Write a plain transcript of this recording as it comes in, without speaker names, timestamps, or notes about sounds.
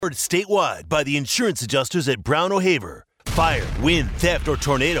Statewide by the insurance adjusters at Brown O'Haver. Fire, wind, theft, or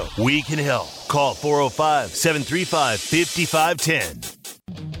tornado, we can help. Call 405-735-5510.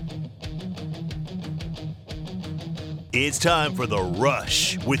 It's time for The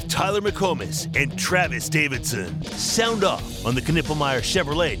Rush with Tyler McComas and Travis Davidson. Sound off on the Knippelmeyer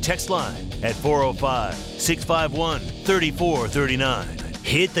Chevrolet text line at 405-651-3439.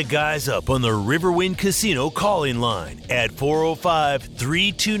 Hit the guys up on the Riverwind Casino call-in line at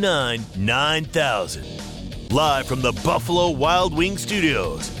 405-329-9000. Live from the Buffalo Wild Wing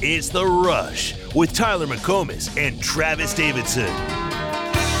Studios, it's The Rush with Tyler McComas and Travis Davidson.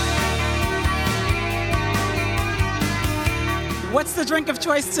 What's the drink of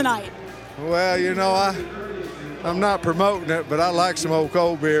choice tonight? Well, you know, I'm not promoting it, but I like some old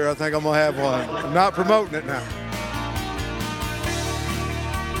cold beer. I think I'm going to have one. I'm not promoting it now.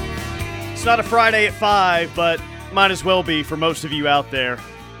 It's not a Friday at 5, but might as well be for most of you out there.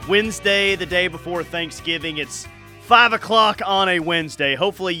 Wednesday, the day before Thanksgiving. It's 5 o'clock on a Wednesday.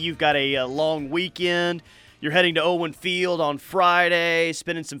 Hopefully you've got a long weekend. You're heading to Owen Field on Friday,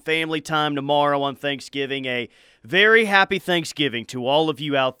 spending some family time tomorrow on Thanksgiving. A very happy Thanksgiving to all of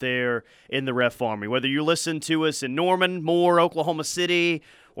you out there in the Ref Army. Whether you listen to us in Norman, Moore, Oklahoma City,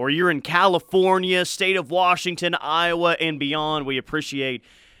 or you're in California, state of Washington, Iowa, and beyond, we appreciate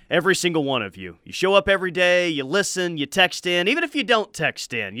every single one of you. You show up every day, you listen, you text in. Even if you don't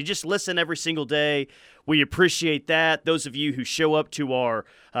text in, you just listen every single day. We appreciate that. Those of you who show up to our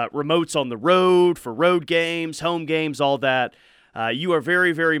remotes on the road for road games, home games, all that, you are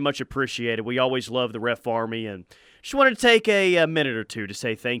very, very much appreciated. We always love the Ref Army, and just wanted to take a minute or two to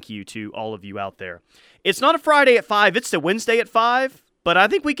say thank you to all of you out there. It's not a Friday at 5, it's the Wednesday at 5, but I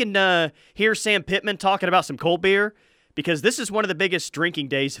think we can hear Sam Pittman talking about some cold beer, because this is one of the biggest drinking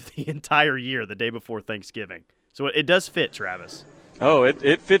days of the entire year, the day before Thanksgiving. So it does fit, Travis. Oh,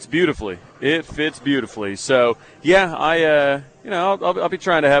 it fits beautifully. It fits beautifully. So, yeah, I'll be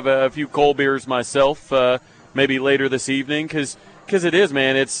trying to have a few cold beers myself, maybe later this evening, because it is,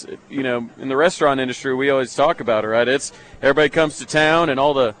 man. It's, in the restaurant industry, we always talk about it, right? It's everybody comes to town, and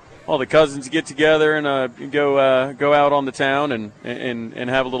all the cousins get together and go out on the town and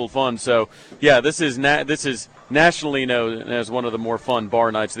have a little fun. So, yeah, this is nationally known as one of the more fun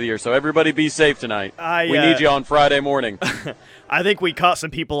bar nights of the year. So everybody be safe tonight. We need you on Friday morning. I think we caught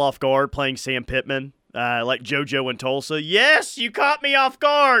some people off guard playing Sam Pittman, like JoJo in Tulsa. Yes, you caught me off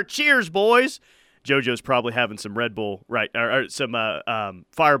guard. Cheers, boys. JoJo's probably having some Red Bull or some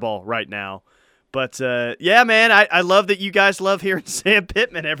Fireball right now. But, yeah, man, I love that you guys love hearing Sam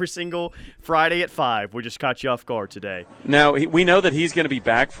Pittman every single Friday at 5. We just caught you off guard today. Now, we know that he's going to be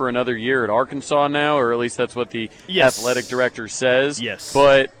back for another year at Arkansas now, or at least that's what the athletic director says. Yes.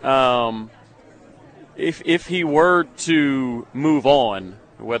 But if he were to move on,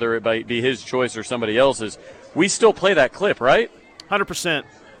 whether it be his choice or somebody else's, we still play that clip, right? 100%.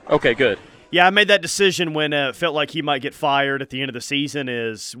 Okay, good. Yeah, I made that decision when it felt like he might get fired at the end of the season.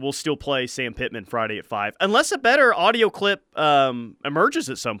 We'll still play Sam Pittman Friday at 5. Unless a better audio clip emerges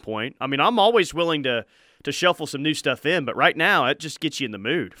at some point. I mean, I'm always willing to shuffle some new stuff in, but right now it just gets you in the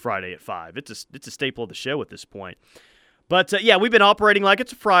mood Friday at 5. It's a staple of the show at this point. But, yeah, we've been operating like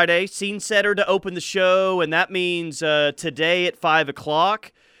it's a Friday. Scene setter to open the show, and that means today at 5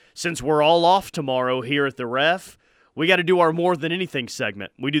 o'clock, since we're all off tomorrow here at the Ref, we got to do our More Than Anything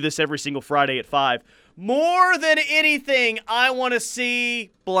segment. We do this every single Friday at 5. More than anything, I want to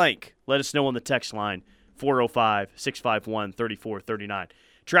see blank. Let us know on the text line, 405-651-3439.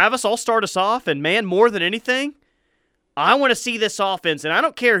 Travis, I'll start us off, and, man, more than anything, I want to see this offense, and I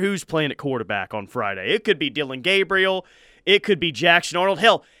don't care who's playing at quarterback on Friday. It could be Dylan Gabriel. It could be Jackson Arnold.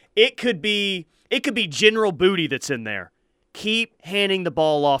 Hell, it could be General Booty that's in there. Keep handing the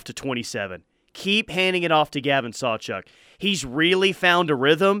ball off to 27. Keep handing it off to Gavin Sawchuk. He's really found a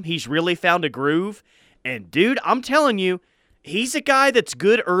rhythm. He's really found a groove. And, dude, I'm telling you, he's a guy that's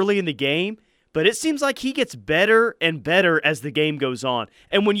good early in the game, but it seems like he gets better and better as the game goes on.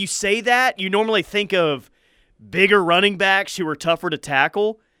 And when you say that, you normally think of bigger running backs who are tougher to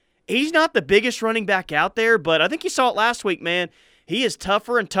tackle. He's not the biggest running back out there, but I think you saw it last week, man. He is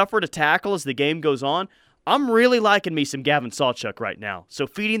tougher and tougher to tackle as the game goes on. I'm really liking me some Gavin Sawchuk right now. So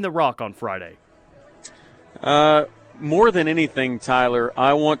feeding the rock on Friday. More than anything, Tyler,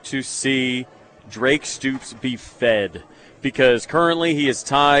 I want to see Drake Stoops be fed, because currently he is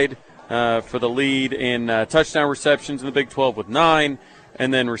tied for the lead in touchdown receptions in the Big 12 with 9,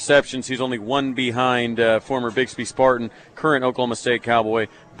 and then receptions he's only one behind former Bixby Spartan, current Oklahoma State Cowboy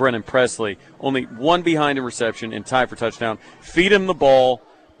Brennan Presley. Only one behind in reception and tied for touchdown. Feed him the ball.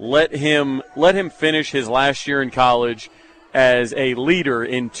 Let him finish his last year in college. as a leader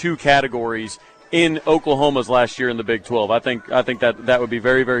in 2 categories in Oklahoma's last year in the Big 12. I think that would be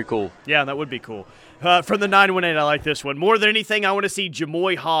very, very cool. Yeah, that would be cool. From the 918, I like this one. More than anything, I want to see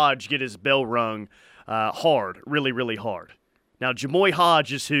Jamoy Hodge get his bell rung hard, really, really hard. Now, Jamoy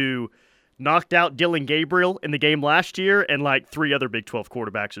Hodge is who knocked out Dylan Gabriel in the game last year and like 3 other Big 12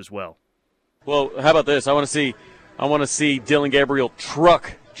 quarterbacks as well. Well, how about this? I want to see Dylan Gabriel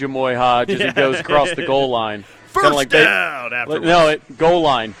truck Jamoy Hodge as he goes across the goal line. First down afterwards. No, goal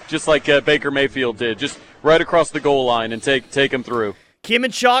line, just like Baker Mayfield did, just right across the goal line and take him through. Kim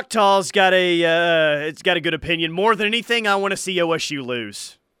in Choctaw's got a good opinion. More than anything, I want to see OSU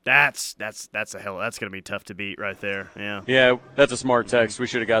lose. That's going to be tough to beat right there. Yeah. Yeah, that's a smart text. We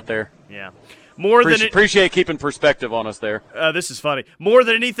should have got there. Yeah. Appreciate keeping perspective on us there. This is funny. More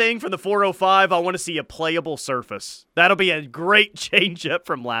than anything from the 405, I want to see a playable surface. That'll be a great change-up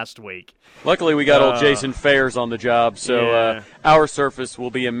from last week. Luckily, we got old Jason Fairs on the job, so our surface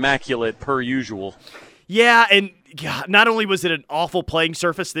will be immaculate per usual. Yeah, and not only was it an awful playing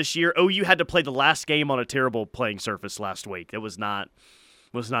surface this year, OU had to play the last game on a terrible playing surface last week. It was not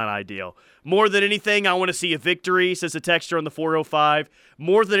ideal. More than anything, I want to see a victory, says a texter on the 405.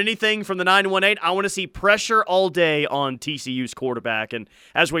 More than anything from the 918, I want to see pressure all day on TCU's quarterback. And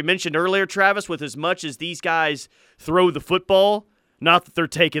as we mentioned earlier, Travis, with as much as these guys throw the football, not that they're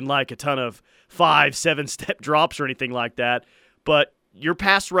taking like a ton of 5-7 step drops or anything like that, but your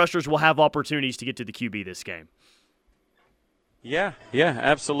pass rushers will have opportunities to get to the QB this game. Yeah,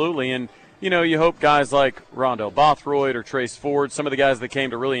 absolutely. And you hope guys like Rondell Bothroyd or Trace Ford, some of the guys that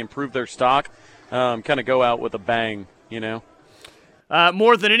came to really improve their stock, kind of go out with a bang,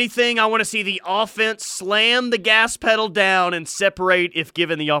 More than anything, I want to see the offense slam the gas pedal down and separate if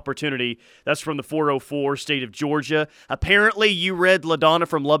given the opportunity. That's from the 404, State of Georgia. Apparently, you read LaDonna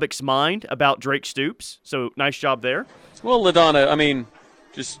from Lubbock's mind about Drake Stoops, so nice job there. Well, LaDonna, I mean,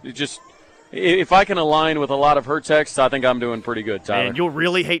 just if I can align with a lot of her texts, I think I'm doing pretty good, Tyler. And you'll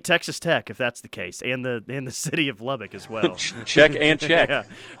really hate Texas Tech if that's the case, and the city of Lubbock as well. Check and check.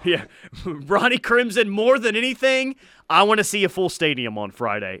 Yeah. Ronnie Crimson, more than anything, I want to see a full stadium on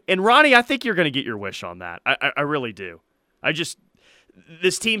Friday. And Ronnie, I think you're going to get your wish on that. I really do.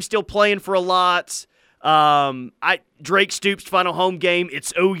 This team's still playing for a lot. Drake Stoops' final home game.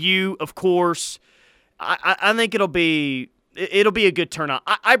 It's OU, of course. I think it'll be a good turnout.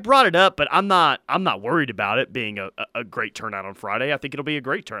 I brought it up, but I'm not worried about it being a great turnout on Friday. I think it'll be a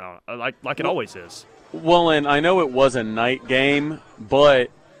great turnout, like it always is. Well, and I know it was a night game, but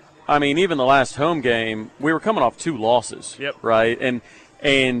I mean, even the last home game, we were coming off 2 losses. Yep. Right,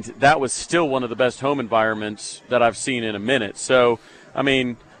 and that was still one of the best home environments that I've seen in a minute. So, I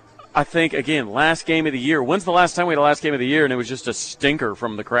mean, I think again, last game of the year. When's the last time we had a last game of the year and it was just a stinker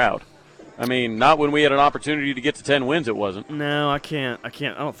from the crowd? I mean, not when we had an opportunity to get to 10 wins, it wasn't. No, I can't. I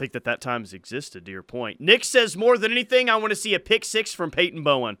don't think that time has existed, to your point. Nick says, more than anything, I want to see a pick 6 from Peyton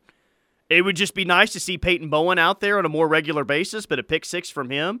Bowen. It would just be nice to see Peyton Bowen out there on a more regular basis, but a pick 6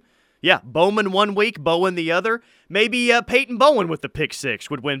 from him. Yeah, Bowman one week, Bowen the other. Maybe Peyton Bowen with the pick 6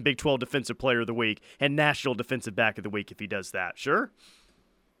 would win Big 12 Defensive Player of the Week and National Defensive Back of the Week if he does that. Sure?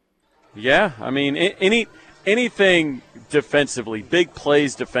 Yeah, I mean, anything defensively, big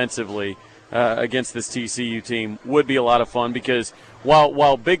plays defensively, against this TCU team would be a lot of fun because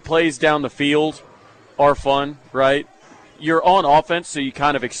while big plays down the field are fun, right, you're on offense, so you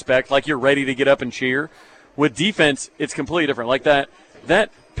kind of expect, like you're ready to get up and cheer. With defense, it's completely different. Like that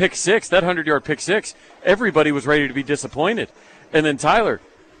pick 6, that 100-yard pick 6, everybody was ready to be disappointed. And then Tyler,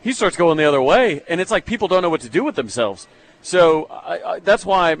 he starts going the other way, and it's like people don't know what to do with themselves. So that's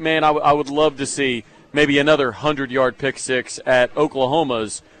why, man, I would love to see maybe another 100-yard pick 6 at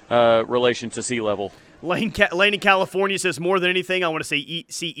Oklahoma's relation to sea level. Lane in California says, more than anything, I want to see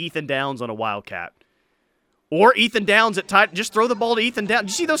Ethan Downs on a Wildcat. Or Ethan Downs at tight. Just throw the ball to Ethan Downs. Did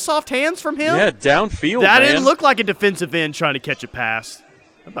you see those soft hands from him? Yeah, downfield, That man. didn't look like a defensive end trying to catch a pass.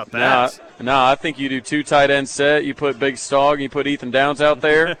 How about that? No, I think you do 2 tight end set. You put Big Stog, you put Ethan Downs out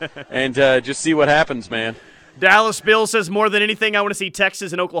there, and just see what happens, man. Dallas Bill says, more than anything, I want to see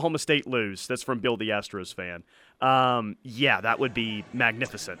Texas and Oklahoma State lose. That's from Bill the Astros fan. Yeah, that would be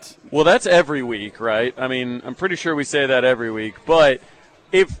magnificent. Well, that's every week, right? I mean, I'm pretty sure we say that every week. But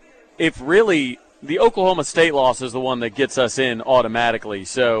if really the Oklahoma State loss is the one that gets us in automatically.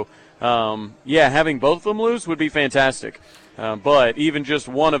 So, having both of them lose would be fantastic. But even just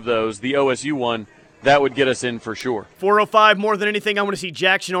one of those, the OSU one, that would get us in for sure. 405, more than anything, I want to see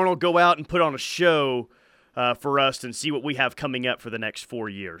Jackson Arnold go out and put on a show for us and see what we have coming up for the next 4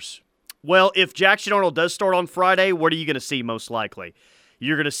 years. Well, if Jackson Arnold does start on Friday, what are you going to see most likely?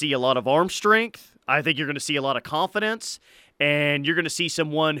 You're going to see a lot of arm strength. I think you're going to see a lot of confidence, and you're going to see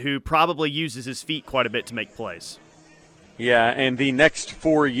someone who probably uses his feet quite a bit to make plays. Yeah, and the next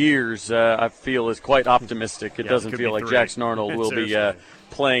 4 years, I feel, is quite optimistic. It doesn't feel like 3. Jackson Arnold will be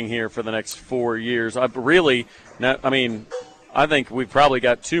playing here for the next 4 years. I think we've probably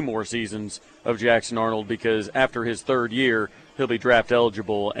got 2 more seasons of Jackson Arnold, because after his 3rd year, he'll be draft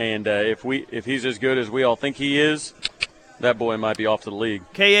eligible. And if he's as good as we all think he is, that boy might be off to the league.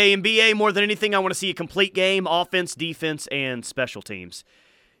 KA and BA, more than anything, I want to see a complete game, offense, defense, and special teams.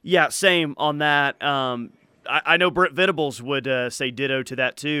 Yeah, same on that. I know Brent Venables would say ditto to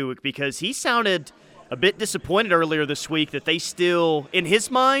that too, because he sounded a bit disappointed earlier this week that they still, in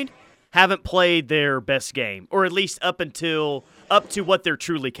his mind, haven't played their best game, or at least up to what they're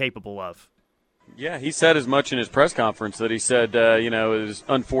truly capable of. Yeah, he said as much in his press conference, that he said, it is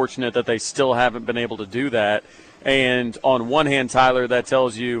unfortunate that they still haven't been able to do that. And on one hand, Tyler, that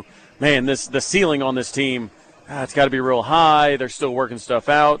tells you, man, the ceiling on this team, it's got to be real high. They're still working stuff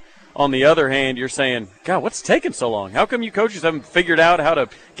out. On the other hand, you're saying, God, what's taking so long? How come you coaches haven't figured out how to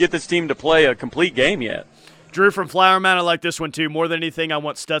get this team to play a complete game yet? Drew from Flower Mound, I like this one too. More than anything, I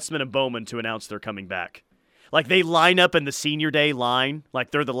want Stutzman and Bowman to announce they're coming back. Like, they line up in the senior day line,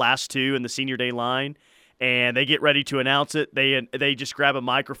 like they're the last 2 in the senior day line, and they get ready to announce it. They just grab a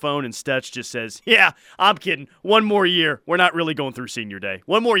microphone, and Stutz just says, yeah, I'm kidding. 1 more year. We're not really going through senior day.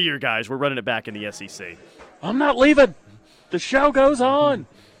 1 more year, guys. We're running it back in the SEC. I'm not leaving. The show goes on.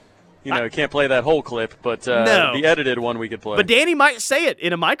 You can't play that whole clip, but no. The edited one we could play. But Danny might say it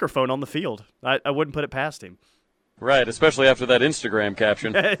in a microphone on the field. I wouldn't put it past him. Right, especially after that Instagram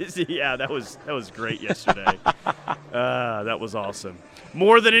caption. Yeah, that was great yesterday. That was awesome.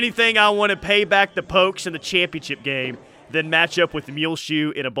 More than anything, I want to pay back the Pokes in the championship game, then match up with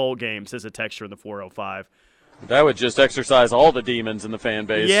Muleshoe in a bowl game, says a texter in the 405. That would just exercise all the demons in the fan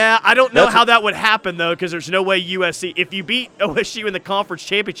base. Yeah, I don't know how that would happen, though, because there's no way USC – if you beat OSU in the conference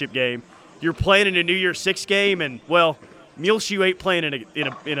championship game, you're playing in a New Year's Six game, and, well, Muleshoe ain't playing in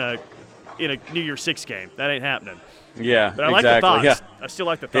a New Year's Six game. That ain't happening. Yeah, but I like exactly. the thoughts. Yeah. I still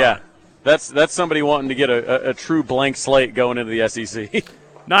like the thought. Yeah, that's somebody wanting to get a true blank slate going into the SEC.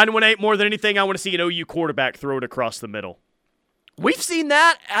 918, more than anything, I want to see an OU quarterback throw it across the middle. We've seen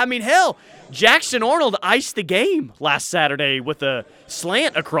that. I mean, hell, Jackson Arnold iced the game last Saturday with a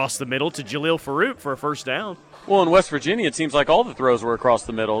slant across the middle to Jaleel Farouk for a first down. Well, in West Virginia, it seems like all the throws were across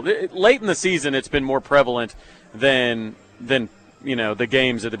the middle. Late in the season, it's been more prevalent than the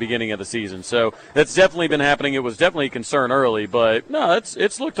games at the beginning of the season. So that's definitely been happening. It was definitely a concern early, but no,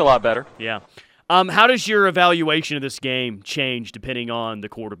 it's looked a lot better. Yeah. How does your evaluation of this game change depending on the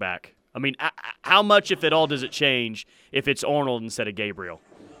quarterback? I mean, how much, if at all, does it change if it's Arnold instead of Gabriel?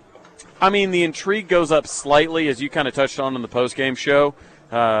 I mean, the intrigue goes up slightly, as you kind of touched on in the postgame show.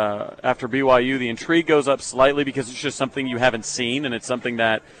 After BYU, the intrigue goes up slightly because it's just something you haven't seen, and it's something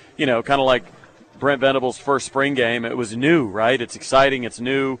that, kind of like Brent Venables' first spring game, it was new, right? It's exciting, it's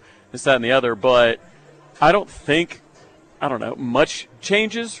new, this, that, and the other, but I don't think, much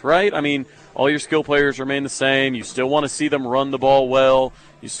changes, right? I mean, all your skill players remain the same. You still want to see them run the ball well.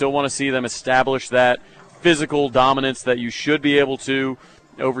 You still want to see them establish that physical dominance that you should be able to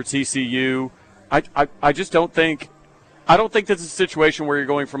over TCU. I just don't think – I don't think this is a situation where you're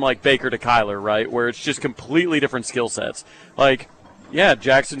going from, like, Baker to Kyler, right, where it's just completely different skill sets. Like, yeah,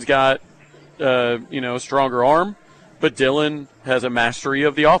 Jackson's got, a stronger arm, but Dylan has a mastery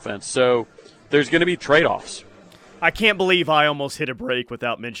of the offense. So there's going to be trade-offs. I can't believe I almost hit a break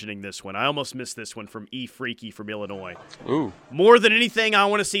without mentioning this one. I almost missed this one from E. Freaky from Illinois. Ooh. More than anything, I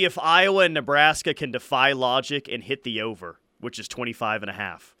want to see if Iowa and Nebraska can defy logic and hit the over, which is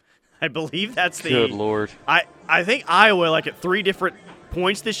 25.5. I believe that's the – Good Lord. I think Iowa, like at 3 different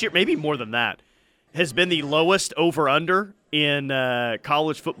points this year, maybe more than that, has been the lowest over-under in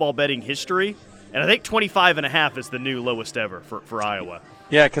college football betting history. And I think 25.5 is the new lowest ever for Iowa.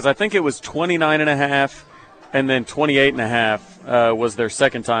 Yeah, because I think it was 29.5. And then 28.5 was their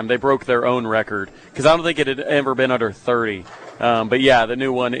second time. They broke their own record because I don't think it had ever been under 30. But yeah, the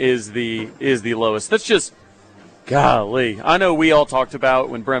new one is the lowest. That's just golly. I know we all talked about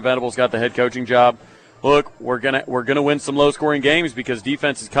when Brent Venables got the head coaching job. Look, we're gonna win some low scoring games because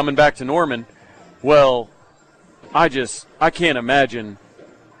defense is coming back to Norman. Well, I can't imagine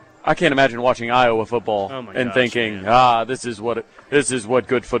watching Iowa football and thinking, man, this is what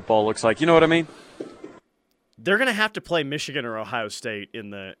good football looks like. You know what I mean? They're going to have to play Michigan or Ohio State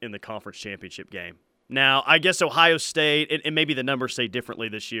in the conference championship game. Now, I guess Ohio State, and maybe the numbers say differently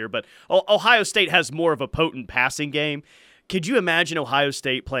this year, but Ohio State has more of a potent passing game. Could you imagine Ohio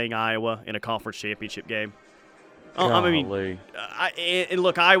State playing Iowa in a conference championship game?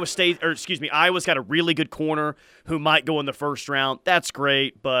 Look, Iowa's got a really good corner who might go in the first round. That's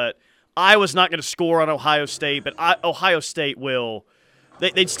great, but Iowa's not going to score on Ohio State, but Ohio State will.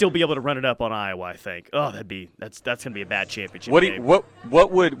 They'd still be able to run it up on Iowa, I think. Oh, that's going to be a bad championship game.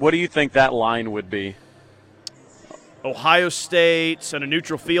 What do you think that line would be? Ohio State on a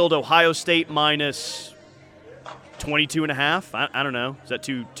neutral field. Ohio State minus 22.5. I don't know. Is that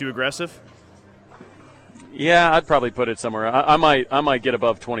too aggressive? Yeah, I'd probably put it somewhere. I might get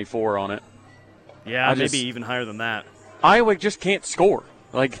above 24 on it. Yeah, maybe even higher than that. Iowa just can't score.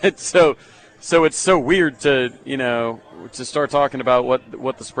 Like it's so it's so weird to start talking about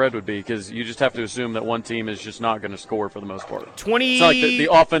what the spread would be, because you just have to assume that one team is just not going to score for the most part. It's not like the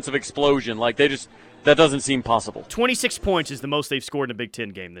offensive explosion. Like that doesn't seem possible. 26 points is the most they've scored in a Big Ten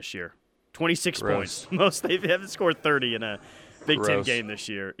game this year. 26 points. Most they haven't scored 30 in a Big Ten game this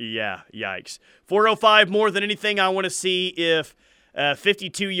year. Yeah, yikes. 4:05 more than anything. I want to see if a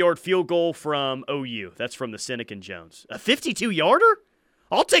 52-yard field goal from OU. That's from the Cynic and Jones. A 52-yarder?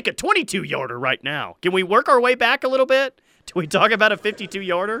 I'll take a 22-yarder right now. Can we work our way back a little bit? Do we talk about a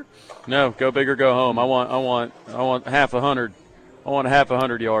 52-yarder? No, go big or go home. I want half 100. I want half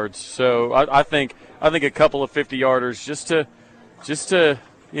 100 yards. So I think a couple of 50-yarders just to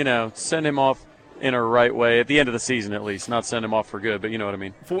send him off in a right way at the end of the season, at least. Not send him off for good, but you know what I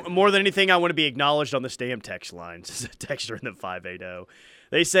mean. More than anything, I want to be acknowledged on this damn text line. This is a texter in the 580.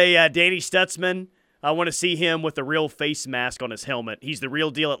 They say Danny Stutzman. I want to see him with a real face mask on his helmet. He's the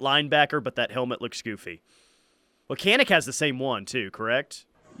real deal at linebacker, but that helmet looks goofy. Well, Kanik has the same one, too, correct?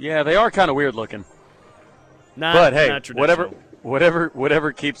 Yeah, they are kind of weird looking. But, hey,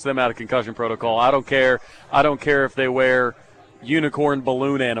 whatever keeps them out of concussion protocol. I don't care. I don't care if they wear unicorn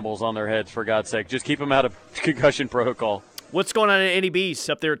balloon animals on their heads, for God's sake. Just keep them out of concussion protocol. What's going on at Andy B's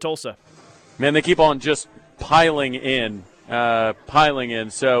up there at Tulsa? Man, they keep on just piling in.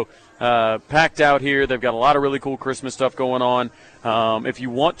 So packed out here. They've got a lot of really cool Christmas stuff going on. If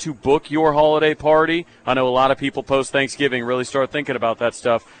you want to book your holiday party, I know a lot of people post-Thanksgiving really start thinking about that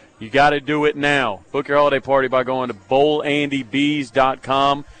stuff. You got to do it now. Book your holiday party by going to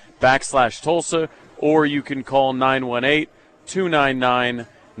bowlandybees.com/Tulsa, or you can call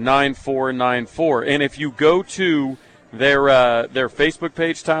 918-299-9494. And if you go to their Facebook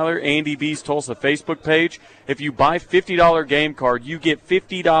page, Tyler, Andy B's Tulsa Facebook page, if you buy $50 game card, you get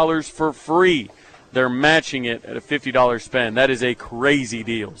 $50 for free. They're matching it at a $50 spend. That is a crazy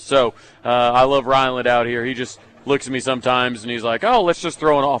deal. So I love Ryland out here. He just looks at me sometimes and he's like, oh, let's just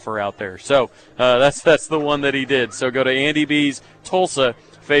throw an offer out there. So that's the one that he did. So go to Andy B's Tulsa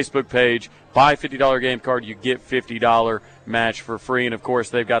Facebook page, buy $50 game card, you get $50 match for free. And, of course,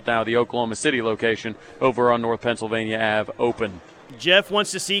 they've got now the Oklahoma City location over on North Pennsylvania Ave open. Jeff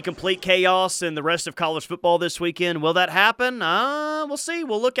wants to see complete chaos in the rest of college football this weekend. Will that happen? We'll see.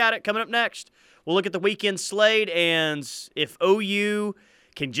 We'll look at it coming up next. We'll look at the weekend slate, and if OU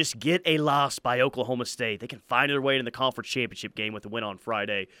can just get a loss by Oklahoma State, they can find their way in the conference championship game with a win on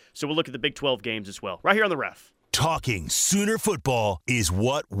Friday. So we'll look at the Big 12 games as well, right here on The Ref. Talking Sooner football is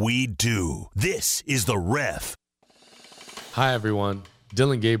what we do. This is The Ref. Hi, everyone.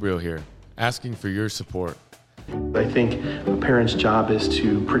 Dylan Gabriel here, asking for your support. I think a parent's job is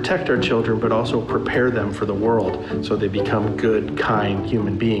to protect our children, but also prepare them for the world so they become good, kind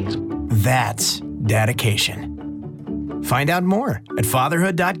human beings. That's dedication. Find out more at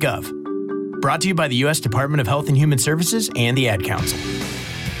fatherhood.gov. Brought to you by the U.S. Department of Health and Human Services and the Ad Council.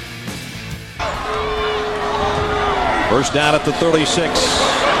 First down at the 36.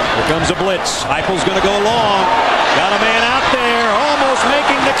 Here comes a blitz. Heupel's going to go long. Got a man out there, almost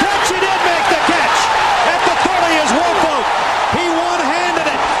making the catch. He did make the catch. At the 30 is Woolfolk. He one-handed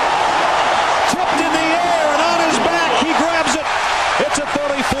it. Tipped in the air, and on his back, he grabs it. It's a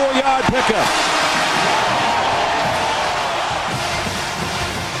 34-yard pickup.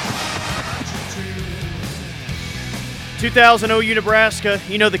 .2000 OU Nebraska.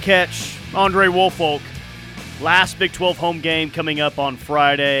 You know the catch. Andre Woolfolk. Last Big 12 home game coming up on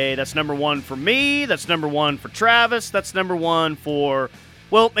Friday. That's number one for me. That's number one for Travis. That's number one for,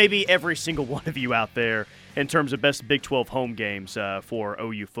 well, maybe every single one of you out there in terms of best Big 12 home games for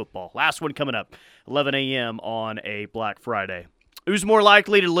OU football. Last one coming up, 11 a.m. on a Black Friday. Who's more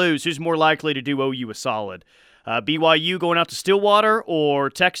likely to lose? Who's more likely to do OU a solid? BYU going out to Stillwater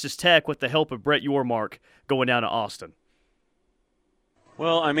or Texas Tech with the help of Brett Yormark going down to Austin?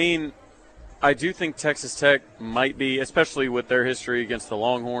 Well, I mean, I do think Texas Tech might be, especially with their history against the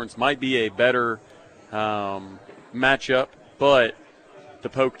Longhorns, might be a better matchup. But the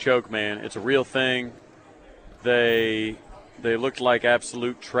poke choke, man, it's a real thing. They looked like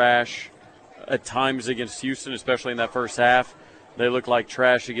absolute trash at times against Houston, especially in that first half. They looked like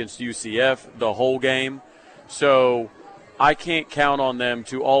trash against UCF the whole game. So I can't count on them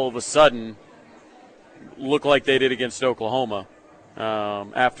to all of a sudden look like they did against Oklahoma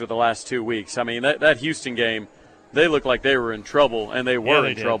after the last 2 weeks. I mean, that Houston game, they looked like they were in trouble, and they were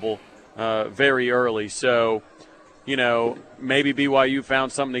in trouble very early. So, maybe BYU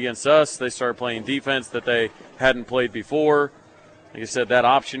found something against us. They started playing defense that they hadn't played before. Like I said, that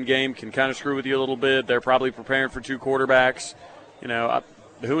option game can kind of screw with you a little bit. They're probably preparing for 2 quarterbacks.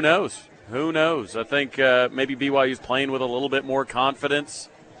 Who knows? Who knows? I think maybe BYU's playing with a little bit more confidence.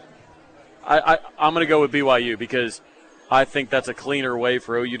 I'm going to go with BYU because I think that's a cleaner way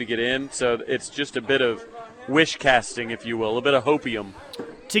for OU to get in. So it's just a bit of wish casting, if you will, a bit of hopium.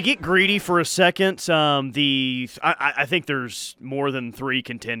 To get greedy for a second, I think there's more than 3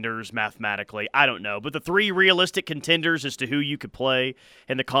 contenders mathematically. I don't know. But the 3 realistic contenders as to who you could play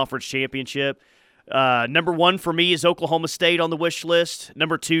in the conference championship. Number 1 for me is Oklahoma State on the wish list.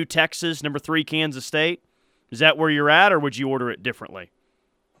 Number 2, Texas. Number 3, Kansas State. Is that where you're at, or would you order it differently?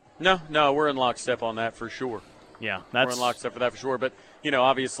 No, we're in lockstep on that for sure. Yeah, we're in lockstep for that for sure. But,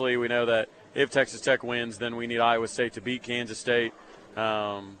 obviously we know that if Texas Tech wins, then we need Iowa State to beat Kansas State.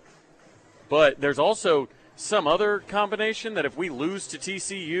 But there's also some other combination that if we lose to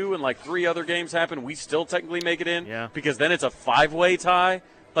TCU and 3 other games happen, we still technically make it in. Yeah. Because then it's a 5-way tie.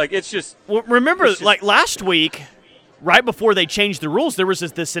 It's just – Well, remember, last week, right before they changed the rules, there was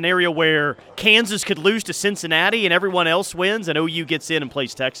this scenario where Kansas could lose to Cincinnati and everyone else wins and OU gets in and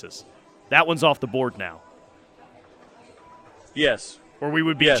plays Texas. That one's off the board now. Yes. Or we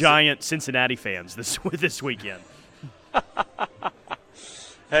would be giant Cincinnati fans this weekend.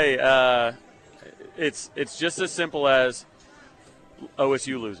 Hey, it's just as simple as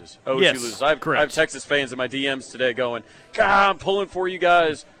OSU loses. Loses. I have Texas fans in my DMs today going, God, I'm pulling for you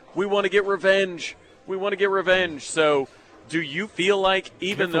guys. We want to get revenge. So do you feel like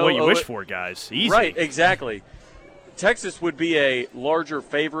even though – what you wish for, guys. Easy. Right, exactly. Texas would be a larger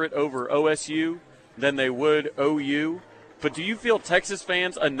favorite over OSU than they would OU. But do you feel Texas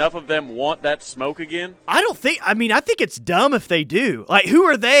fans, enough of them, want that smoke again? I think it's dumb if they do. Who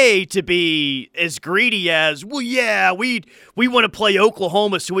are they to be as greedy as, well, yeah, we want to play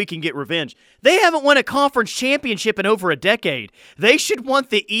Oklahoma so we can get revenge. They haven't won a conference championship in over a decade. They should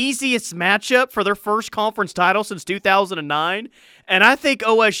want the easiest matchup for their first conference title since 2009. And I think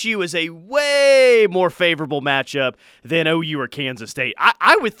OSU is a way more favorable matchup than OU or Kansas State.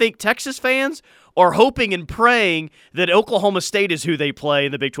 I would think Texas fans are hoping and praying that Oklahoma State is who they play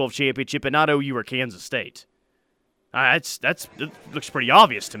in the Big 12 championship and not OU or Kansas State. It looks pretty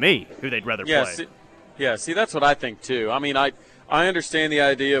obvious to me who they'd rather play. See, that's what I think too. I mean, I understand the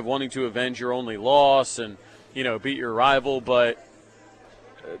idea of wanting to avenge your only loss and, beat your rival, but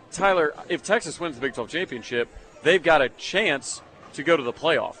Tyler, if Texas wins the Big 12 championship, they've got a chance to go to the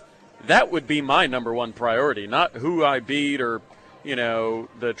playoff. That would be my number 1 priority, not who I beat or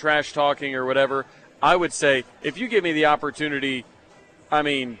the trash talking or whatever. I would say if you give me the opportunity,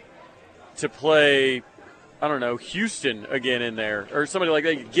 to play, Houston again in there or somebody like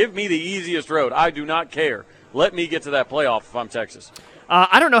that, give me the easiest road. I do not care. Let me get to that playoff if I'm Texas.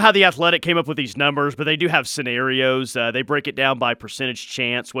 I don't know how the Athletic came up with these numbers, but they do have scenarios. They break it down by percentage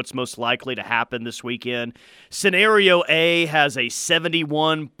chance, what's most likely to happen this weekend. Scenario A has a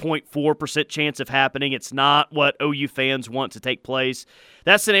 71.4% chance of happening. It's not what OU fans want to take place.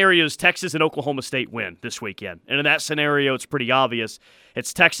 That scenario is Texas and Oklahoma State win this weekend. And in that scenario, it's pretty obvious.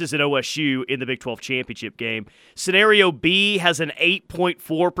 It's Texas and OSU in the Big 12 championship game. Scenario B has an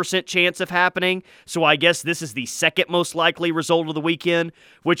 8.4% chance of happening, so I guess this is the second most likely result of the weekend,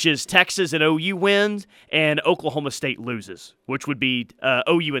 which is Texas and OU wins and Oklahoma State loses, which would be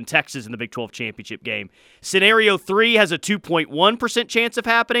OU and Texas in the Big 12 championship game. Scenario 3 has a 2.1% chance of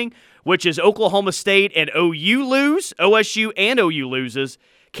happening, which is Oklahoma State and OU lose, OSU and OU loses.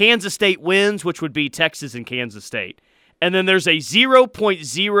 Kansas State wins, which would be Texas and Kansas State. And then there's a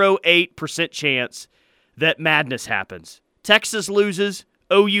 0.08% chance that madness happens. Texas loses,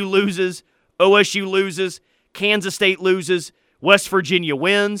 OU loses, OSU loses, Kansas State loses, West Virginia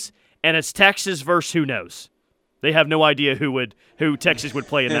wins, and it's Texas versus who knows. They have no idea who Texas would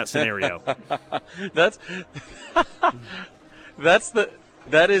play in that scenario.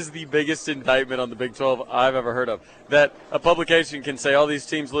 That is the biggest indictment on the Big 12 I've ever heard of. That a publication can say all these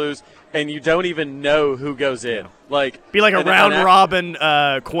teams lose, and you don't even know who goes in. Be like a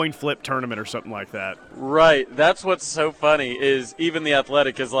round-robin coin flip tournament or something like that. Right. That's what's so funny is even the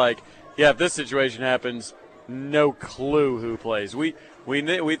Athletic is like, yeah, if this situation happens, no clue who plays. We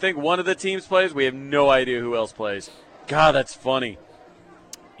think one of the teams plays. We have no idea who else plays. God, that's funny.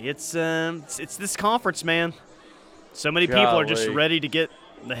 It's this conference, man. So many people are just ready to get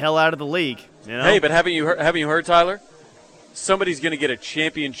the hell out of the league. You know? Hey, but haven't you heard, Tyler? Somebody's going to get a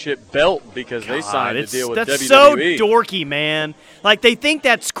championship belt because they signed a deal with WWE. That's so dorky, man. Like, they think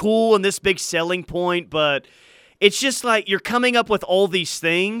that's cool and this big selling point, but it's just like you're coming up with all these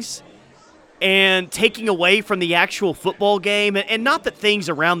things and taking away from the actual football game. And not that things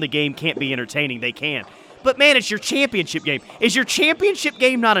around the game can't be entertaining. They can. But, man, it's your championship game. Is your championship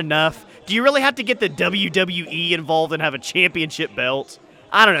game not enough? Do you really have to get the WWE involved and have a championship belt?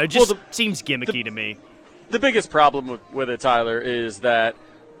 I don't know. It just seems gimmicky to me. The biggest problem with it, Tyler, is that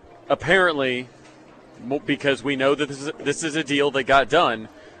apparently, because we know that this is a deal that got done,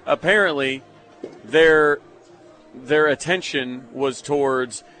 apparently their attention was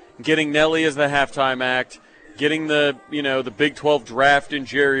towards getting Nelly as the halftime act, getting the Big 12 draft in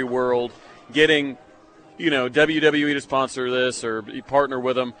Jerry World, getting WWE to sponsor this or partner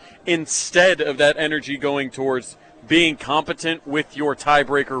with them, instead of that energy going towards being competent with your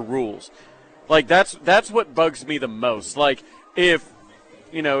tiebreaker rules. Like, that's what bugs me the most. Like, if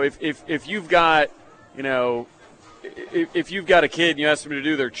you've got, if you've got a kid and you ask them to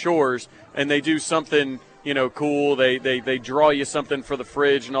do their chores and they do something, cool, they draw you something for the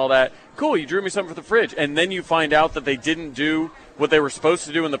fridge and all that. Cool, you drew me something for the fridge. And then you find out that they didn't do what they were supposed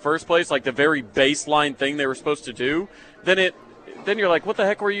to do in the first place, like the very baseline thing they were supposed to do, then you're like, what the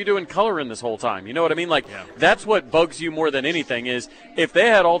heck were you doing coloring this whole time? You know what I mean? Like, That's what bugs you more than anything is if they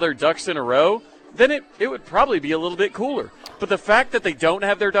had all their ducks in a row, then it would probably be a little bit cooler. But the fact that they don't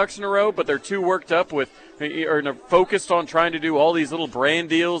have their ducks in a row, but they're too worked up with or focused on trying to do all these little brand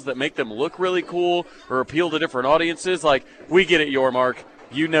deals that make them look really cool or appeal to different audiences, like, we get it, Yormark.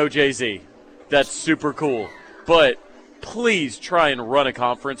 You know Jay-Z. That's super cool. But please try and run a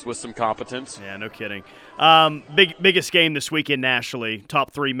conference with some competence. Yeah, no kidding. Biggest game this weekend nationally.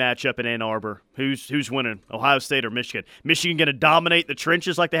 Top 3 matchup in Ann Arbor. Who's winning? Ohio State or Michigan? Michigan going to dominate the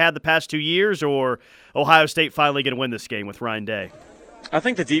trenches like they had the past 2 years, or Ohio State finally going to win this game with Ryan Day? I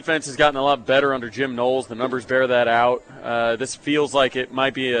think the defense has gotten a lot better under Jim Knowles. The numbers bear that out. This feels like it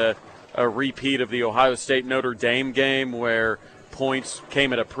might be a repeat of the Ohio State-Notre Dame game where points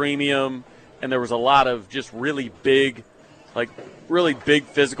came at a premium and there was a lot of just really big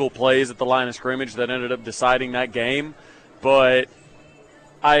physical plays at the line of scrimmage that ended up deciding that game. But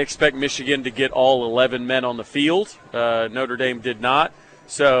I expect Michigan to get all 11 men on the field. Notre Dame did not.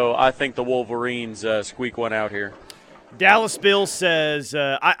 So I think the Wolverines squeak one out here. Dallas Bill says,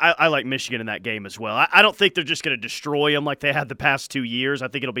 I like Michigan in that game as well. I don't think they're just going to destroy them like they had the past 2 years. I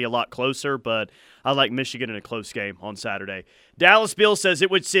think it'll be a lot closer, but I like Michigan in a close game on Saturday. Dallas Bill says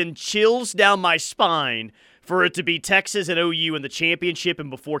it would send chills down my spine for it to be Texas and OU in the championship, and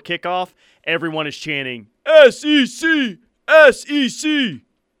before kickoff, everyone is chanting, SEC, SEC.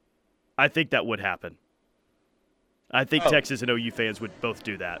 I think that would happen. I think Texas and OU fans would both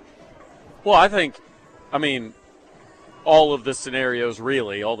do that. Well, I mean, all of the scenarios,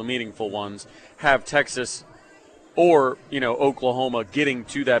 really, all the meaningful ones, have Texas or, Oklahoma getting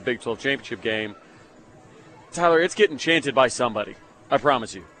to that Big 12 championship game. Tyler, it's getting chanted by somebody. I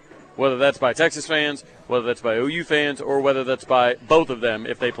promise you. Whether that's by Texas fans, whether that's by OU fans, or whether that's by both of them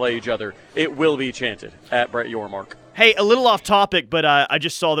if they play each other, it will be chanted at Brett Yormark. Hey, a little off topic, but I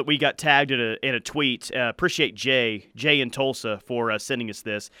just saw that we got tagged in a tweet. Appreciate Jay in Tulsa for sending us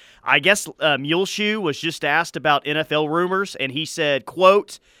this. I guess Muleshoe was just asked about NFL rumors, and he said,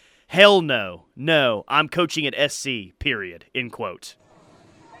 quote, hell no, I'm coaching at SC, period, end quote.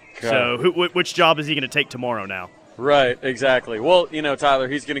 Okay. So which job is he going to take tomorrow now? Right, exactly. Well, Tyler,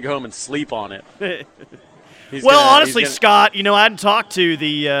 he's going to go home and sleep on it. Honestly, Scott, I hadn't talked to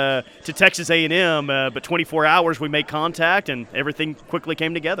to Texas A&M, but 24 hours we made contact and everything quickly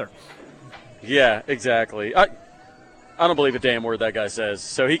came together. Yeah, exactly. I don't believe a damn word that guy says,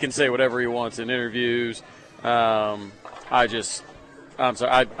 so he can say whatever he wants in interviews. I'm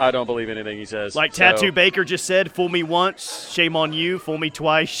sorry, I don't believe anything he says. Like Tattoo Baker just said, fool me once, shame on you. Fool me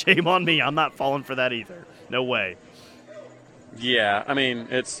twice, shame on me. I'm not falling for that either. No way. Yeah, I mean,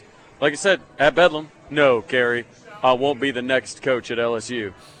 it's, like I said, at Bedlam, no, Gary, I won't be the next coach at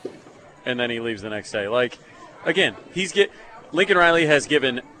LSU. And then he leaves the next day. Like, again, Lincoln Riley has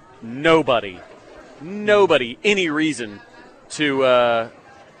given nobody any reason to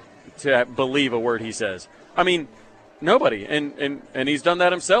believe a word he says. I mean, nobody. And he's done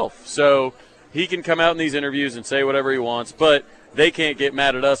that himself. So he can come out in these interviews and say whatever he wants, but they can't get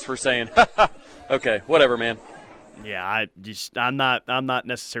mad at us for saying, okay, whatever, man. Yeah, I'm not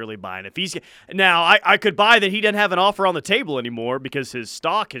necessarily buying. If he's now, I could buy that he doesn't have an offer on the table anymore because his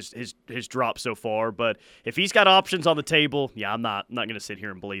stock has dropped so far. But if he's got options on the table, yeah, I'm not going to sit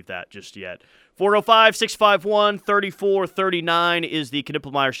here and believe that just yet. 405-651-3439 is the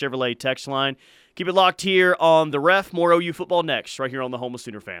Knippelmeyer Chevrolet text line. Keep it locked here on The Ref. More OU football next, right here on the Home of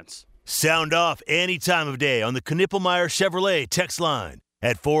Sooner Fans. Sound off any time of day on the Knippelmeyer Chevrolet text line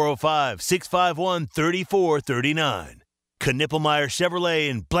at 405-651-3439. Knippelmeyer Chevrolet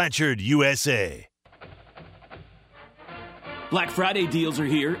in Blanchard, USA. Black Friday deals are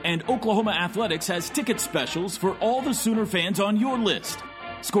here, and Oklahoma Athletics has ticket specials for all the Sooner fans on your list.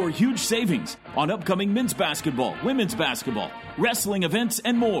 Score huge savings on upcoming men's basketball, women's basketball, wrestling events,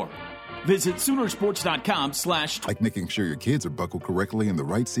 and more. Visit Soonersports.com/ Like making sure your kids are buckled correctly in the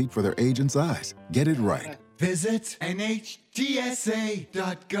right seat for their age and size. Get it right. Visit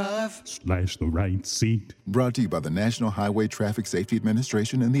NHTSA.gov/the right seat. Brought to you by the National Highway Traffic Safety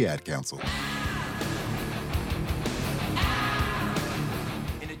Administration and the Ad Council.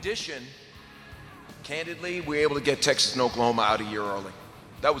 In addition, candidly, we were able to get Texas and Oklahoma out a year early.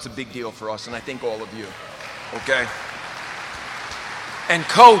 That was a big deal for us, and I think all of you, okay? And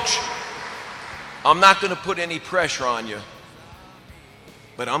Coach, I'm not going to put any pressure on you,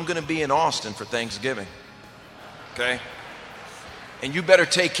 but I'm going to be in Austin for Thanksgiving, okay? And you better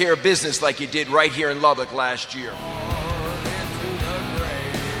take care of business like you did right here in Lubbock last year.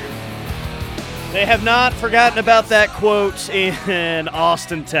 They have not forgotten about that quote in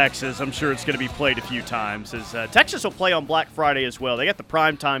Austin, Texas. I'm sure it's going to be played a few times. As Texas will play on Black Friday as well. They got the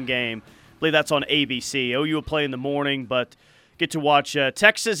primetime game. I believe that's on ABC. OU will play in the morning, but get to watch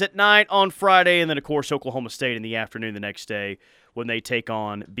Texas at night on Friday, and then, of course, Oklahoma State in the afternoon the next day when they take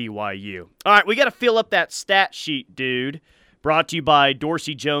on BYU. All right, we got to fill up that stat sheet, dude. Brought to you by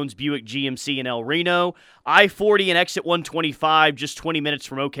Dorsey Jones Buick GMC in El Reno. I-40 and exit 125, just 20 minutes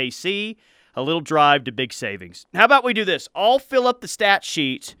from OKC. A little drive to big savings. How about we do this? I'll fill up the stat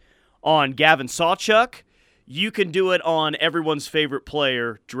sheet on Gavin Sawchuk. You can do it on everyone's favorite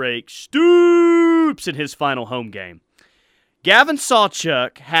player, Drake Stoops, in his final home game. Gavin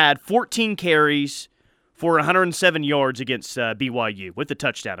Sawchuk had 14 carries for 107 yards against BYU, with the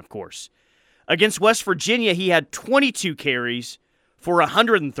touchdown, of course. Against West Virginia, he had 22 carries for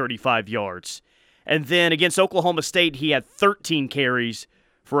 135 yards. And then against Oklahoma State, he had 13 carries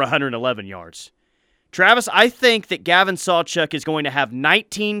for 111 yards. Travis, I think that Gavin Sawchuk is going to have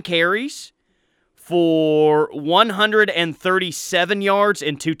 19 carries for 137 yards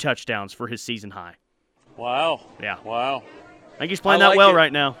and 2 touchdowns for his season high. Wow. Yeah. Wow. I think he's playing that well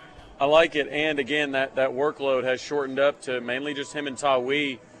right now. I like it. And, again, that workload has shortened up to mainly just him and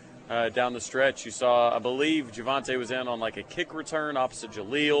Tawee down the stretch. You saw, I believe, Javonte was in on like a kick return opposite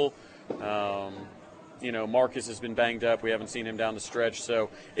Jaleel. Marcus has been banged up. We haven't seen him down the stretch. So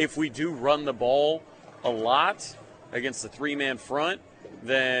if we do run the ball a lot against the three-man front,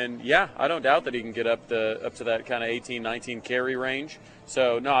 then, yeah, I don't doubt that he can get up to that kind of 18, 19 carry range.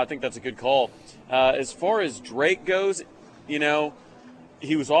 So, no, I think that's a good call. As far as Drake goes,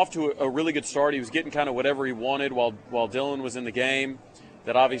 he was off to a really good start. He was getting kind of whatever he wanted while Dylan was in the game.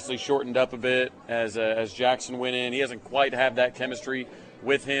 That obviously shortened up a bit as Jackson went in. He hasn't quite had that chemistry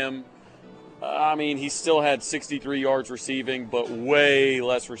with him. He still had 63 yards receiving, but way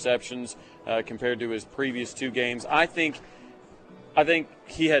less receptions compared to his previous 2 games. I think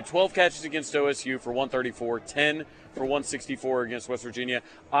he had 12 catches against OSU for 134, 10 for 164 against West Virginia.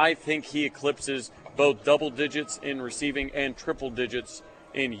 I think he eclipses both double digits in receiving and triple digits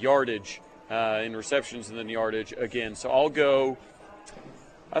in yardage, in receptions and then yardage again. So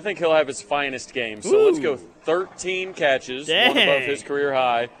I think he'll have his finest game. So let's go 13 catches, one above his career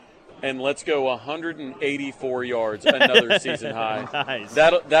high. And let's go 184 yards, another season high. Nice.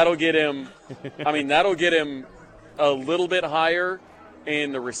 That'll get him. That'll get him a little bit higher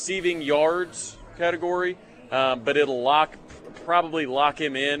in the receiving yards category, but it'll probably lock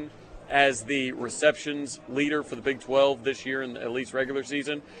him in as the receptions leader for the Big 12 this year in at least regular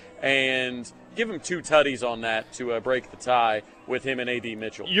season, and give him 2 tutties on that to break the tie with him and A.D.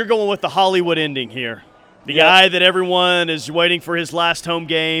 Mitchell. You're going with the Hollywood ending here. The guy that everyone is waiting for his last home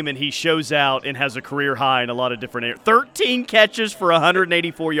game, and he shows out and has a career high in a lot of different areas. 13 catches for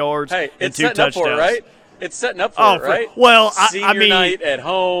 184 yards and 2 touchdowns. Up for it, right? It's setting up for it, right? Well, Senior night at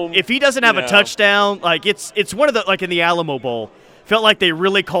home. If he doesn't have a touchdown, it's one of the, like in the Alamo Bowl, felt like they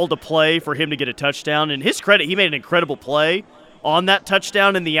really called a play for him to get a touchdown. And his credit, he made an incredible play on that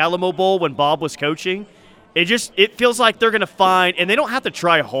touchdown in the Alamo Bowl when Bob was coaching. It feels like they're going to find, and they don't have to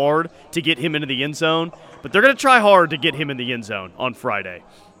try hard to get him into the end zone, but they're going to try hard to get him in the end zone on Friday.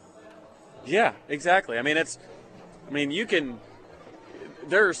 Yeah, exactly. I mean,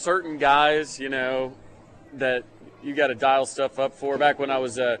 there are certain guys, that you got to dial stuff up for. Back when I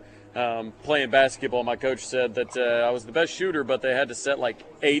was playing basketball, my coach said that I was the best shooter, but they had to set like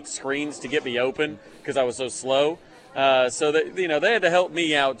 8 screens to get me open because I was so slow. So that they had to help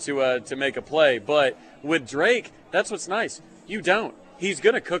me out to make a play. But with Drake, that's what's nice. You don't. He's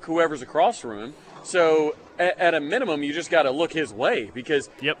going to cook whoever's across from him. So at a minimum, you just got to look his way because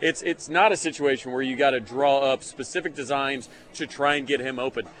it's not a situation where you got to draw up specific designs to try and get him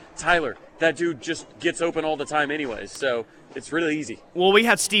open. Tyler, that dude just gets open all the time anyways, so it's really easy. Well, we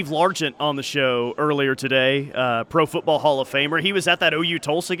had Steve Largent on the show earlier today, Pro Football Hall of Famer. He was at that OU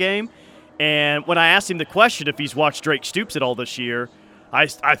Tulsa game, and when I asked him the question if he's watched Drake Stoops at all this year, I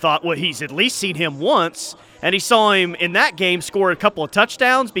thought, well, he's at least seen him once. And he saw him in that game score a couple of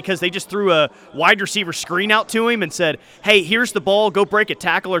touchdowns because they just threw a wide receiver screen out to him and said, hey, here's the ball, go break a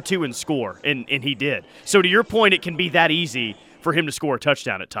tackle or two and score. And he did. So to your point, it can be that easy for him to score a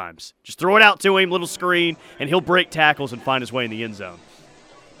touchdown at times. Just throw it out to him, little screen, and he'll break tackles and find his way in the end zone.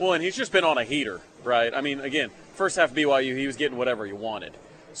 Well, and he's just been on a heater, right? I mean, again, first half of BYU, he was getting whatever he wanted.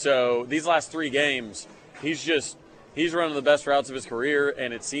 So these last 3 games, he's running the best routes of his career,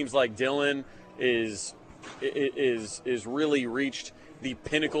 and it seems like Dylan is really reached the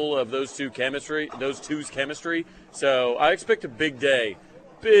pinnacle of those two's chemistry. So I expect a big day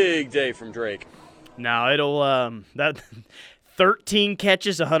from Drake. Now it'll that 13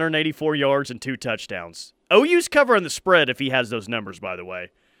 catches, 184 yards, and 2 touchdowns. OU's covering the spread if he has those numbers, by the way.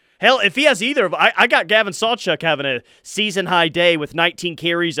 Hell, if he has either of I got Gavin Sawchuk having a season-high day with 19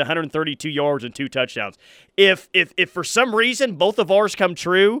 carries, 132 yards, and 2 touchdowns. If for some reason both of ours come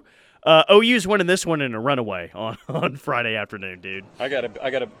true, OU's winning this one in a runaway on Friday afternoon, dude. I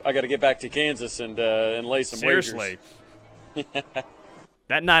gotta get back to Kansas and lay some Seriously. wagers.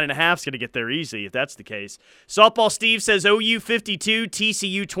 That 9.5 is going to get there easy if that's the case. Softball Steve says OU 52,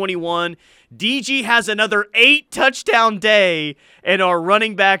 TCU 21. DG has another 8-touchdown day, and our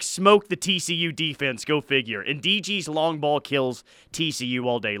running backs smoke the TCU defense. Go figure. And DG's long ball kills TCU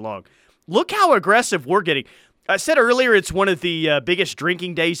all day long. Look how aggressive we're getting. I said earlier it's one of the biggest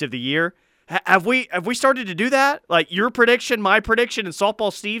drinking days of the year. Have we started to do that? Like your prediction, my prediction, and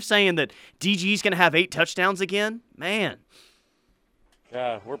Softball Steve saying that DG's going to have 8 touchdowns again? Man.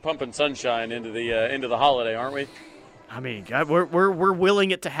 Yeah, we're pumping sunshine into the holiday, aren't we? I mean, God, we're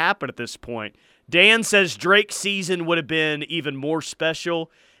willing it to happen at this point. Dan says Drake's season would have been even more special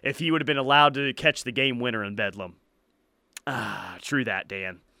if he would have been allowed to catch the game winner in Bedlam. True that,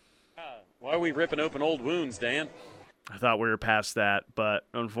 Dan. Why are we ripping open old wounds, Dan? I thought we were past that, but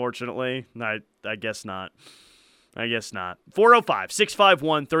unfortunately, I guess not.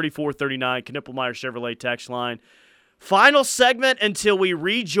 405-651-3439, Knippelmeyer Chevrolet text line. Final segment until we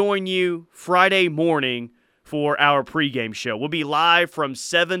rejoin you Friday morning for our pregame show. We'll be live from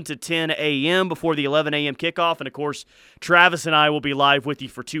 7 to 10 a.m. before the 11 a.m. kickoff. And, of course, Travis and I will be live with you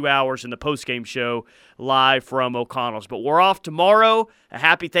for 2 hours in the postgame show live from O'Connell's. But we're off tomorrow. A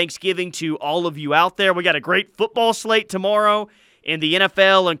happy Thanksgiving to all of you out there. We got a great football slate tomorrow in the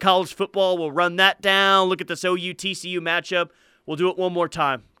NFL and college football. We'll run that down, look at this OU-TCU matchup. We'll do it one more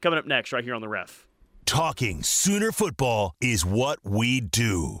time. Coming up next right here on The Ref. Talking Sooner football is what we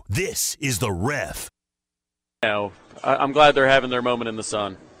do. This is The Ref. I'm glad they're having their moment in the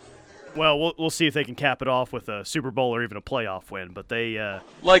sun. Well, we'll see if they can cap it off with a Super Bowl or even a playoff win. But they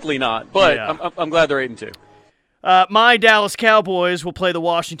likely not. But yeah. I'm glad they're 8-2. My Dallas Cowboys will play the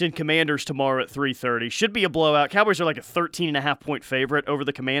Washington Commanders tomorrow at 3:30. Should be a blowout. Cowboys are like a 13.5-point favorite over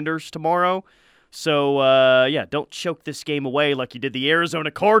the Commanders tomorrow. So, don't choke this game away like you did the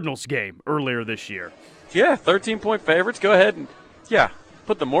Arizona Cardinals game earlier this year. Yeah, 13-point favorites. Go ahead and,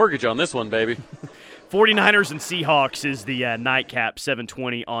 put the mortgage on this one, baby. 49ers and Seahawks is the nightcap,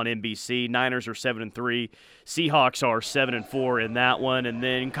 7:20 on NBC. Niners are 7-3. Seahawks are 7-4 in that one. And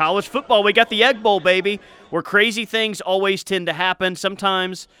then in college football, we got the Egg Bowl, baby, where crazy things always tend to happen.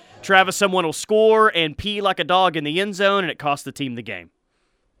 Sometimes, Travis, someone will score and pee like a dog in the end zone, and it costs the team the game.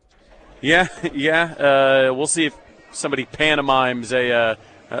 Yeah. We'll see if somebody pantomimes a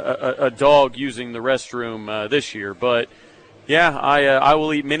dog using the restroom this year. But, yeah, I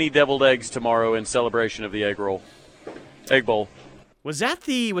will eat many deviled eggs tomorrow in celebration of the Egg Bowl. Was that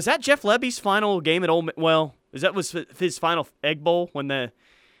Jeff Lebby's final game at Ole Miss? Well, was his final Egg Bowl when the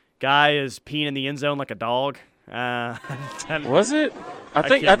guy is peeing in the end zone like a dog? Was it? I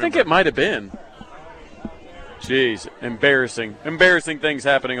think it might have been. Jeez, embarrassing things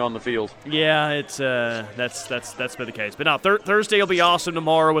happening on the field. Yeah, it's that's been the case. But no, Thursday will be awesome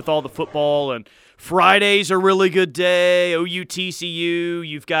tomorrow with all the football, and Friday's a really good day. OU TCU,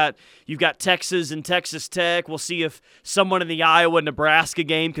 you've got Texas and Texas Tech. We'll see if someone in the Iowa-Nebraska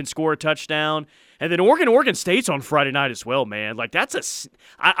game can score a touchdown. And then Oregon State's on Friday night as well, man. Like that's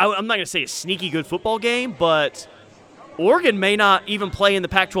I'm not going to say a sneaky good football game, but Oregon may not even play in the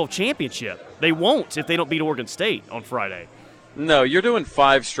Pac-12 championship. They won't if they don't beat Oregon State on Friday. No, you're doing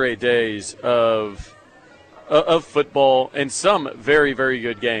 5 straight days of football and some very, very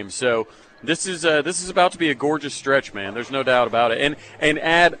good games. So this is about to be a gorgeous stretch, man. There's no doubt about it. And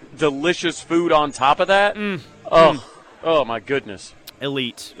add delicious food on top of that. Oh my goodness.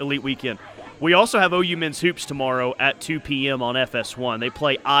 Elite weekend. We also have OU men's hoops tomorrow at 2 p.m. on FS1. They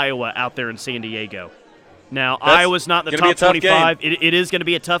play Iowa out there in San Diego. Now, Iowa's not in the top 25. It is going to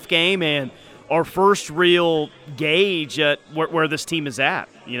be a tough game, and our first real gauge at where this team is at,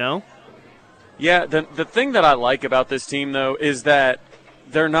 you know? Yeah, the thing that I like about this team, though, is that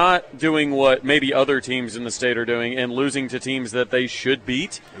they're not doing what maybe other teams in the state are doing and losing to teams that they should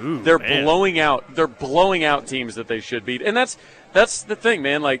beat. They're blowing out teams that they should beat. And that's the thing,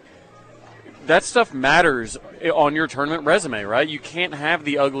 man. Like, that stuff matters on your tournament resume, right? You can't have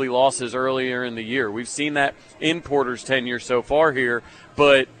the ugly losses earlier in the year. We've seen that in Porter's tenure so far here,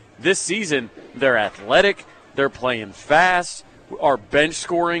 but this season they're athletic, they're playing fast, our bench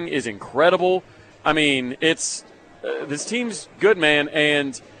scoring is incredible. I mean, it's this team's good, man,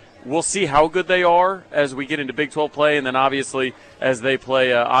 and we'll see how good they are as we get into Big 12 play, and then obviously as they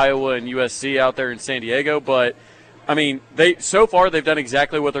play Iowa and USC out there in San Diego. But I mean, so far they've done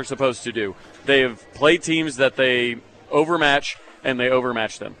exactly what they're supposed to do. They have played teams that they overmatch, and they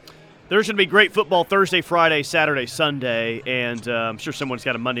overmatch them. There's going to be great football Thursday, Friday, Saturday, Sunday, and I'm sure someone's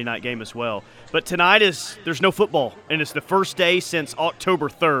got a Monday night game as well. But tonight there's no football, and it's the first day since October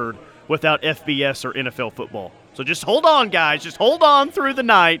 3rd without FBS or NFL football. So just hold on, guys. Just hold on through the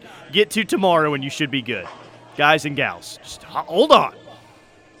night. Get to tomorrow, and you should be good. Guys and gals, just hold on.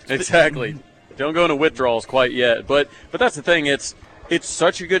 Exactly. Don't go into withdrawals quite yet. But that's the thing. It's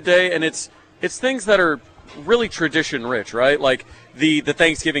such a good day, and it's things that are really tradition-rich, right? Like the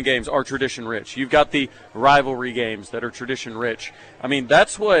Thanksgiving games are tradition-rich. You've got the rivalry games that are tradition-rich. I mean,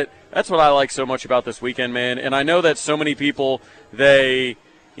 that's what I like so much about this weekend, man. And I know that so many people, they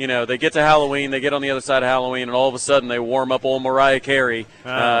get to Halloween, they get on the other side of Halloween, and all of a sudden they warm up old Mariah Carey,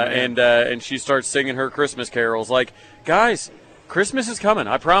 and she starts singing her Christmas carols. Like, guys, Christmas is coming.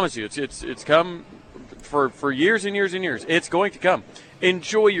 I promise you, it's come for years and years and years. It's going to come.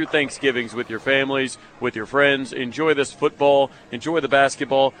 Enjoy your Thanksgivings with your families, with your friends. Enjoy this football. Enjoy the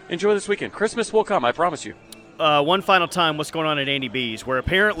basketball. Enjoy this weekend. Christmas will come, I promise you. One final time, what's going on at Andy B's, where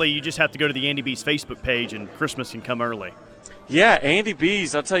apparently you just have to go to the Andy B's Facebook page and Christmas can come early. Yeah, Andy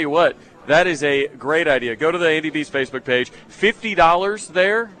B's, I'll tell you what, that is a great idea. Go to the Andy B's Facebook page. $50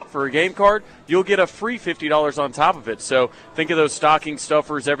 there for a game card. You'll get a free $50 on top of it. So think of those stocking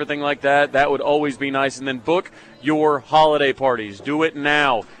stuffers, everything like that. That would always be nice. And then book your holiday parties. Do it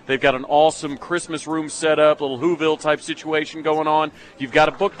now. They've got an awesome Christmas room set up, little Whoville type situation going on. You've got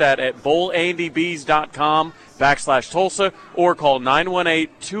to book that at bowlandyb's.com/Tulsa or call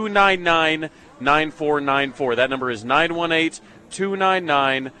 918-299-9494. That number is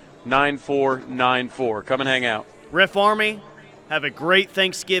 918-299-9494. Come and hang out. Ref Army, have a great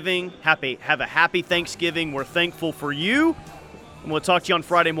Thanksgiving. Have a happy Thanksgiving. We're thankful for you. And we'll talk to you on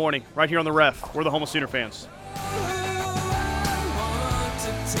Friday morning right here on the Ref. We're the Home of Sooner fans.